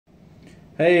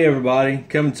Hey everybody,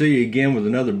 coming to you again with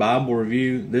another Bible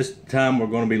review. This time we're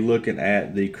going to be looking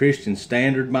at the Christian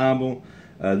Standard Bible.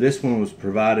 This one was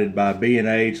provided by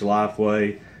B&H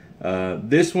Lifeway.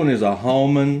 This one is a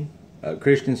Holman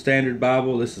Christian Standard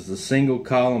Bible. This is a single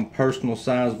column personal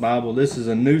size Bible. This is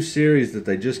a new series that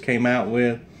they just came out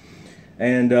with.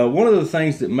 And one of the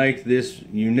things that make this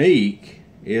unique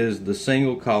is the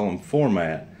single column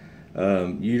format.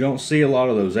 You don't see a lot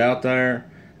of those out there.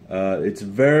 It's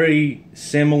very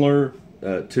similar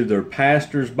to their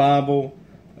pastor's Bible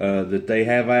that they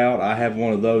have out. I have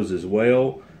one of those as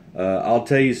well. I'll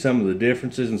tell you some of the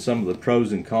differences and some of the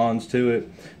pros and cons to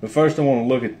it. But first I want to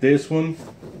look at this one.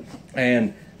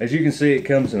 And as you can see, it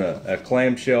comes in a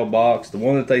clamshell box. The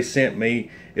one that they sent me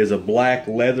is a black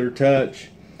leather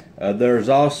touch. There's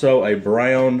also a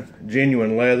brown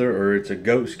genuine leather, or it's a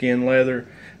goatskin leather.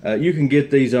 You can get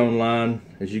these online,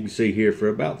 as you can see here, for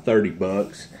about 30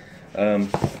 bucks.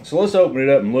 So let's open it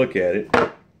up and look at it.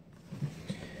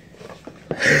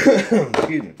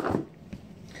 Excuse me.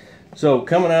 So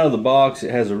coming out of the box,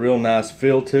 it has a real nice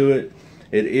feel to it.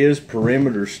 It is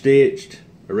perimeter stitched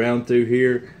around through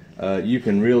here. You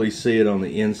can really see it on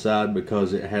the inside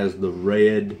because it has the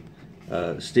red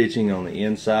stitching on the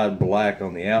inside, black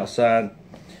on the outside.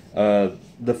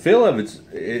 The feel of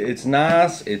it's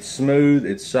nice, it's smooth,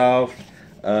 it's soft.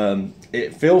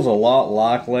 It feels a lot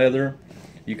like leather.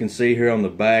 You can see here on the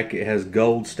back it has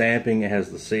gold stamping. It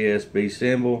has the CSB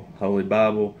symbol, Holy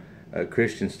Bible,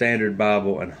 Christian Standard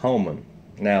Bible, and Holman.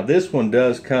 Now this one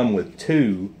does come with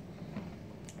 2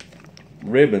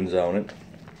 ribbons on it.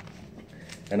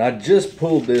 And I just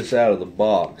pulled this out of the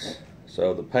box.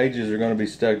 So the pages are going to be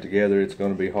stuck together. It's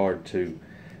going to be hard to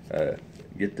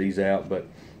get these out. But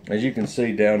as you can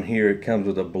see down here, it comes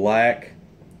with a black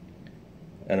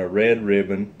and a red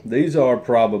ribbon. These are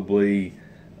probably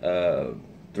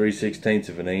 3/16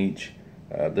 of an inch.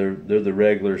 They're the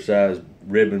regular size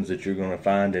ribbons that you're going to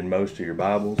find in most of your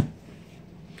Bibles.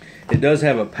 It does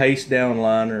have a paste down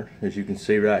liner, as you can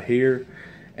see right here.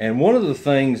 And one of the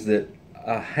things that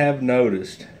I have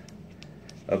noticed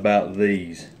about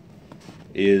these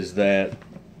is that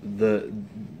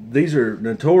these are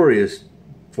notorious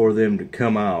for them to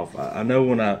come off. I know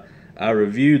when I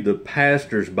reviewed the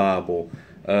pastor's Bible,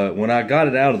 when I got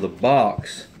it out of the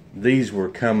box, these were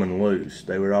coming loose.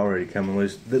 They were already coming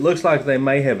loose. It looks like they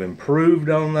may have improved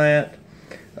on that.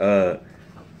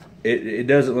 It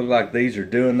doesn't look like these are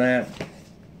doing that.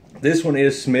 This one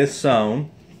is Smith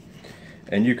sewn,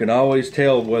 and you can always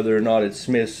tell whether or not it's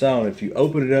Smith sewn. If you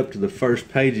open it up to the first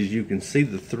pages, you can see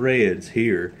the threads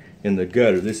here in the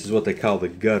gutter. This is what they call the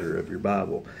gutter of your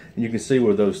Bible. And you can see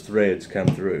where those threads come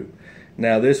through.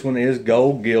 Now this one is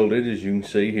gold gilded, as you can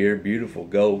see here, beautiful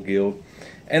gold gild.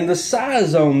 And the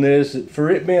size on this, for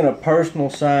it being a personal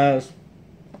size,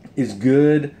 is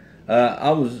good.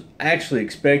 I was actually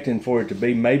expecting for it to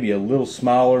be maybe a little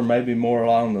smaller, maybe more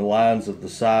along the lines of the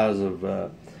size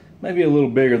of, maybe a little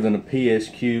bigger than a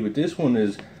PSQ, but this one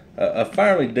is a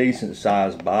fairly decent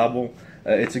sized Bible.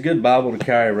 It's a good Bible to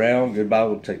carry around, good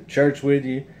Bible to take to church with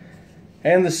you.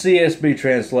 And the CSB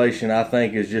translation, I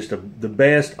think, is just the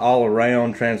best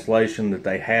all-around translation that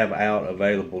they have out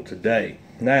available today.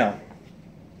 Now,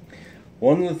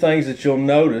 one of the things that you'll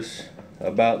notice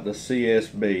about the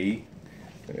CSB,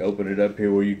 let me open it up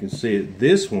here where you can see it.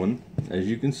 This one, as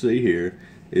you can see here,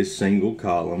 is single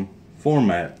column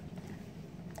format.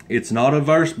 It's not a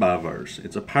verse by verse,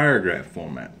 it's a paragraph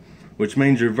format, which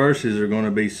means your verses are going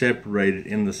to be separated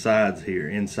in the sides here,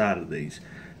 inside of these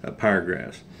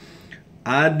paragraphs.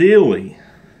 Ideally,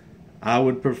 I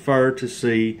would prefer to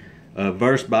see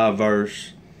verse by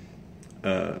verse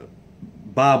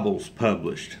Bibles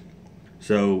published.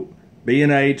 So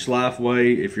B&H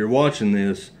Lifeway, if you're watching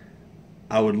this,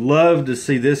 I would love to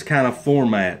see this kind of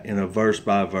format in a verse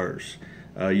by verse.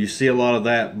 You see a lot of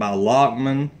that by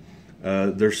Lockman.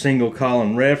 Their single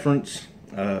column reference.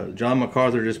 John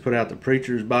MacArthur just put out the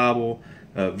Preacher's Bible,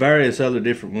 various other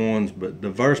different ones, but the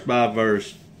verse by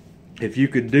verse, if you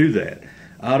could do that.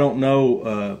 I don't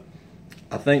know,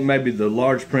 I think maybe the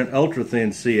large print ultra thin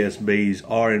CSBs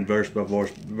are in verse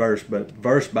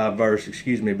by verse,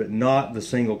 excuse me, but not the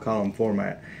single column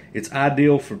format. It's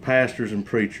ideal for pastors and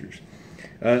preachers.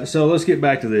 So let's get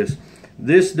back to this.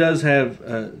 This does have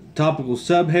topical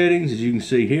subheadings, as you can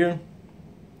see here.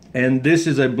 And this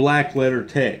is a black letter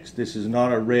text. This is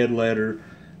not a red letter.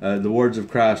 The words of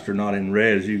Christ are not in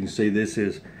red. As you can see, this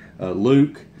is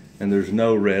Luke, and there's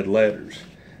no red letters.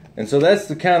 And so that's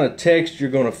the kind of text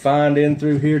you're going to find in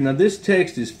through here. Now this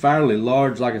text is fairly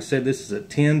large. Like I said, this is a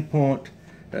 10-point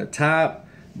type.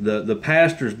 The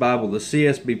pastor's Bible, the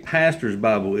CSB pastor's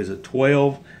Bible, is a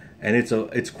 12. and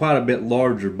it's quite a bit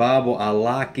larger Bible. I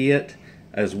like it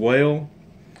as well,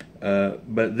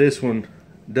 but this one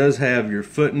does have your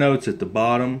footnotes at the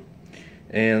bottom,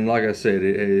 and like I said,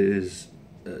 it is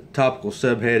topical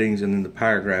subheadings and then the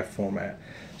paragraph format.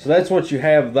 So that's what you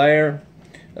have there.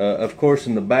 Of course,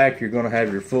 in the back you're going to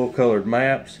have your full colored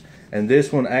maps, and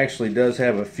this one actually does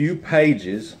have a few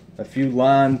pages, a few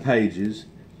line pages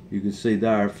you can see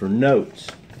there for notes,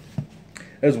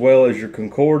 as well as your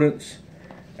concordance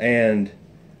and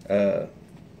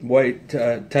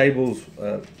tables,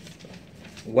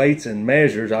 weights and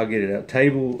measures. I'll get it out.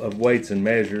 Table of weights and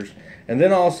measures. And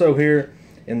then also here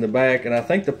in the back, and I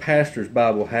think the Pastor's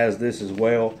Bible has this as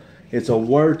well, it's a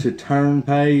where to turn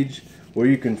page where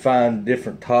you can find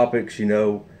different topics. You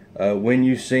know, when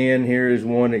you sin, here is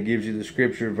one that gives you the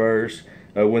scripture verse.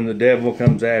 When the devil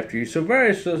comes after you. So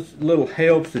various little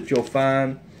helps that you'll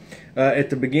find. At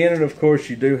the beginning, of course,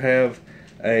 you do have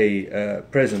a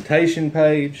presentation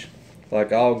page,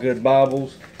 like all good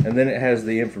Bibles, and then it has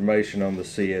the information on the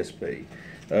CSB.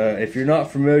 If you're not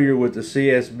familiar with the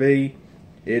CSB,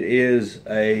 it is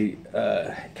a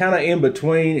kind of in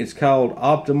between. It's called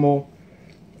optimal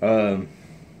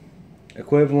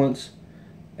equivalence,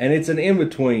 and it's an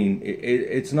in-between.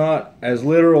 It's not as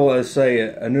literal as, say,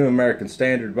 a New American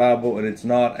Standard Bible, and it's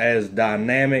not as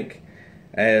dynamic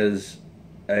as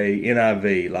a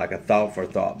NIV, like a Thought for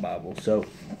Thought Bible. So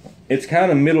it's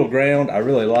kind of middle ground. I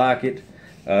really like it.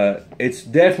 It's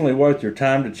definitely worth your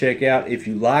time to check out if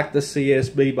you like the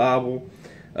CSB Bible.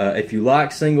 If you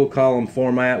like single column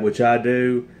format, which I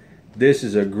do, this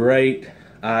is a great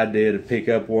idea to pick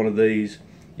up one of these.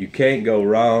 You can't go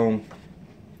wrong.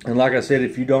 And like I said,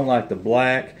 if you don't like the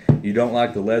black, you don't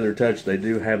like the leather touch, they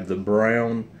do have the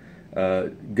brown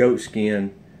goat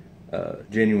skin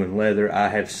genuine leather. I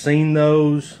have seen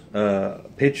those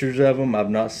pictures of them. I've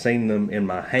not seen them in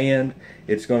my hand.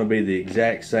 It's going to be the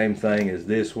exact same thing as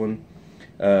this one.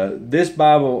 This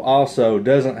Bible also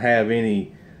doesn't have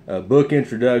any book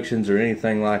introductions or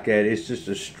anything like that. It's just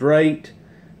a straight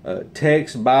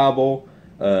text Bible.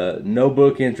 No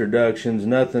book introductions,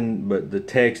 nothing but the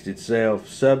text itself,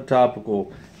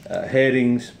 subtopical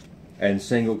headings, and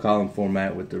single column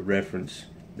format with the reference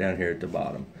down here at the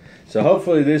bottom. So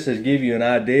hopefully this has given you an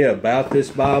idea about this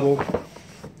Bible.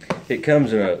 It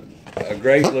comes in a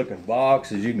great looking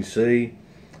box, as you can see.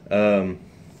 For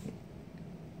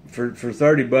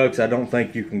 $30, I don't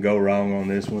think you can go wrong on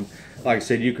this one. Like I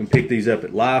said, you can pick these up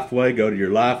at Lifeway. Go to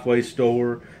your Lifeway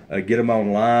store. Get them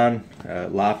online,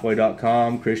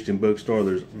 Lifeway.com, Christian bookstore.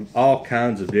 There's all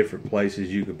kinds of different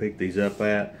places you can pick these up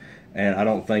at, and I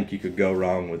don't think you could go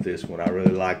wrong with this one. I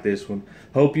really like this one.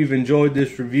 Hope you've enjoyed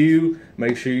this review.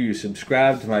 Make sure you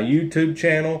subscribe to my YouTube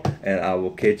channel, and I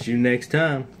will catch you next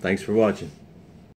time. Thanks for watching.